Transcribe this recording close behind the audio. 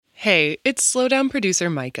Hey, it's Slowdown producer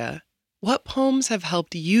Micah. What poems have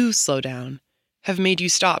helped you slow down, have made you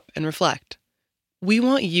stop and reflect? We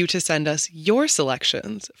want you to send us your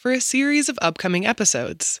selections for a series of upcoming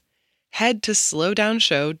episodes. Head to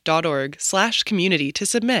slowdownshow.org/community to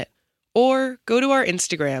submit, or go to our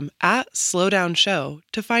Instagram @slowdownshow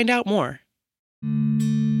to find out more.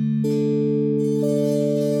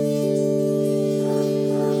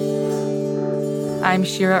 I'm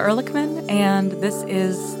Shira Ehrlichman, and this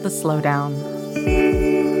is The Slowdown.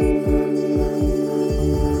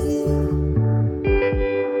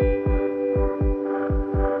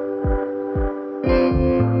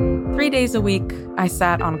 Three days a week, I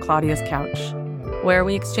sat on Claudia's couch, where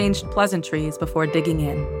we exchanged pleasantries before digging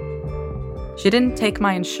in. She didn't take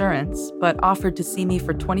my insurance, but offered to see me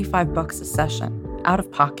for $25 a session, out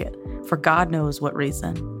of pocket, for God knows what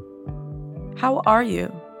reason. "How are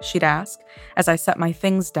you?" she'd ask, as I set my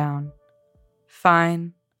things down.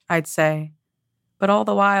 "Fine," I'd say. But all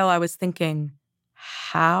the while I was thinking,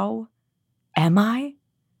 how am I?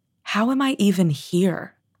 How am I even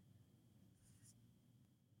here?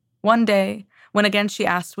 One day, when again she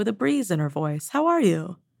asked with a breeze in her voice, "How are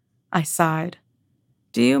you?" I sighed.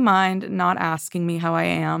 "Do you mind not asking me how I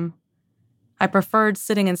am?" I preferred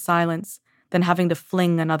sitting in silence than having to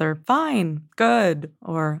fling another "fine," "good,"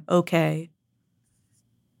 or "okay."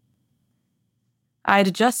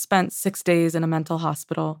 I'd just spent 6 days in a mental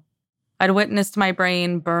hospital. I'd witnessed my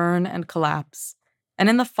brain burn and collapse. And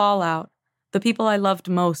in the fallout, the people I loved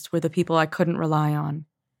most were the people I couldn't rely on.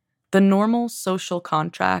 The normal social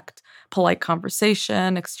contract, polite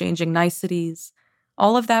conversation, exchanging niceties,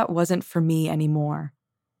 all of that wasn't for me anymore.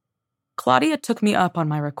 Claudia took me up on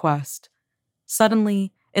my request.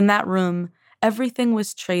 Suddenly, in that room, everything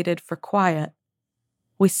was traded for quiet.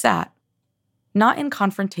 We sat, not in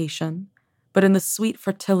confrontation, but in the sweet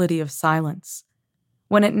fertility of silence.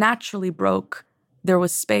 When it naturally broke, there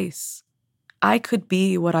was space. I could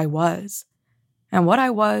be what I was, and what I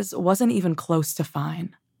was wasn't even close to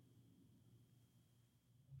fine.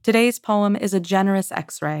 Today's poem is a generous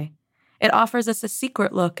X-ray. It offers us a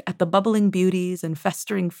secret look at the bubbling beauties and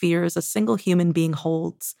festering fears a single human being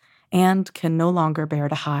holds and can no longer bear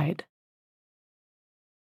to hide.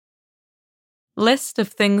 List of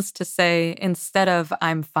things to say instead of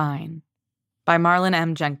 "I'm fine" by Marlin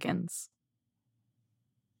M. Jenkins.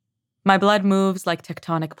 My blood moves like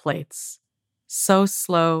tectonic plates, so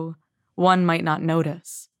slow one might not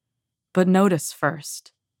notice. But notice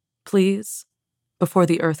first, please, before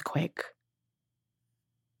the earthquake.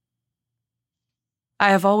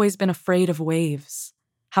 I have always been afraid of waves,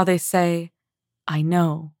 how they say, "I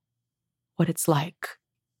know what it's like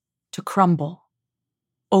to crumble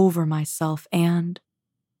over myself and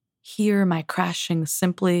hear my crashing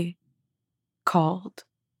simply called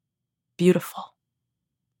beautiful."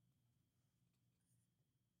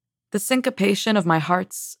 The syncopation of my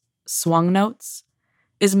heart's swung notes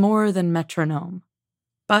is more than metronome,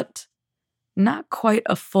 but not quite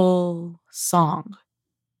a full song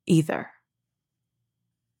either.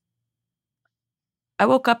 I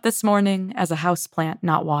woke up this morning as a houseplant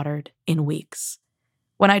not watered in weeks.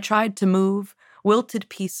 When I tried to move, wilted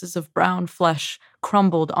pieces of brown flesh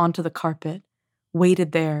crumbled onto the carpet,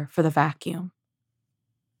 waited there for the vacuum.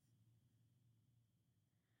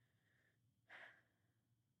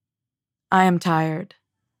 I am tired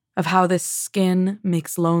of how this skin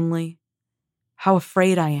makes lonely, how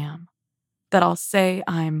afraid I am that I'll say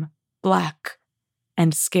I'm black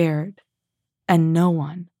and scared, and no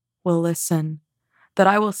one will listen, that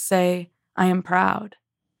I will say I am proud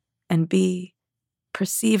and be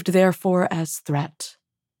perceived therefore as threat.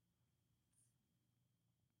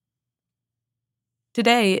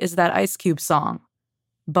 Today is that Ice Cube song,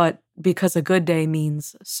 but because a good day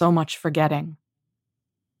means so much forgetting.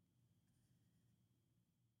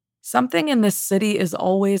 Something in this city is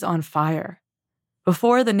always on fire.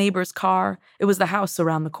 Before the neighbor's car, it was the house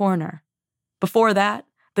around the corner. Before that,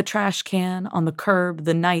 the trash can on the curb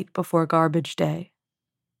the night before garbage day.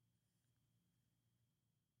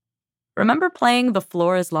 Remember playing The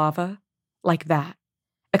Floor is Lava? Like that.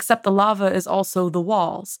 Except the lava is also the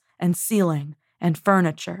walls and ceiling and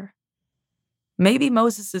furniture. Maybe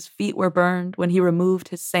Moses' feet were burned when he removed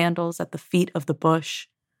his sandals at the feet of the bush.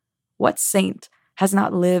 What saint has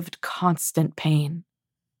not lived constant pain?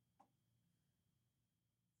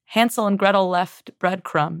 Hansel and Gretel left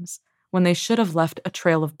breadcrumbs when they should have left a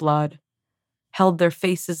trail of blood, held their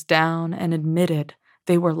faces down and admitted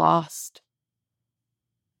they were lost.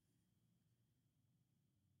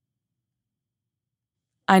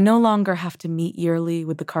 I no longer have to meet yearly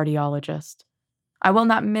with the cardiologist. I will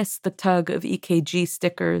not miss the tug of EKG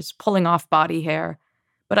stickers pulling off body hair,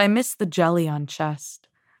 But I miss the jelly on chest,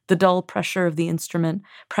 the dull pressure of the instrument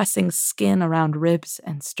pressing skin around ribs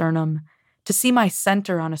and sternum, to see my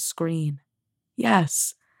center on a screen.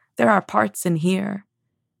 Yes, there are parts in here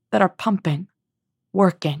that are pumping,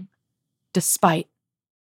 working, despite.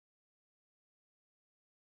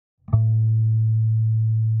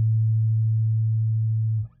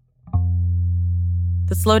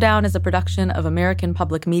 The Slowdown is a production of American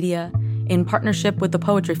Public Media in partnership with the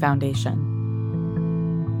Poetry Foundation.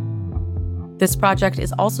 This project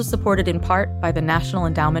is also supported in part by the National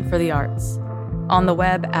Endowment for the Arts, on the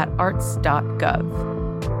web at arts.gov.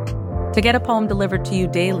 To get a poem delivered to you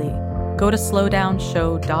daily, go to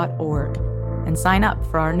slowdownshow.org and sign up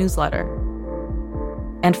for our newsletter.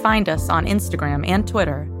 And find us on Instagram and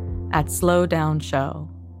Twitter at slowdownshow.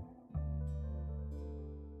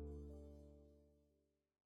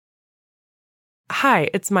 Hi,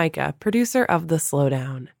 it's Micah, producer of The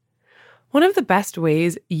Slowdown. One of the best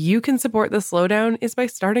ways you can support The Slowdown is by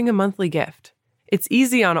starting a monthly gift. It's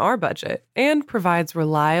easy on our budget and provides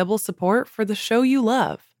reliable support for the show you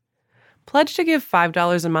love. Pledge to give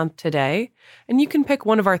 $5 a month today, and you can pick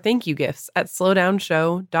one of our thank you gifts at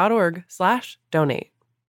slowdownshow.org/donate.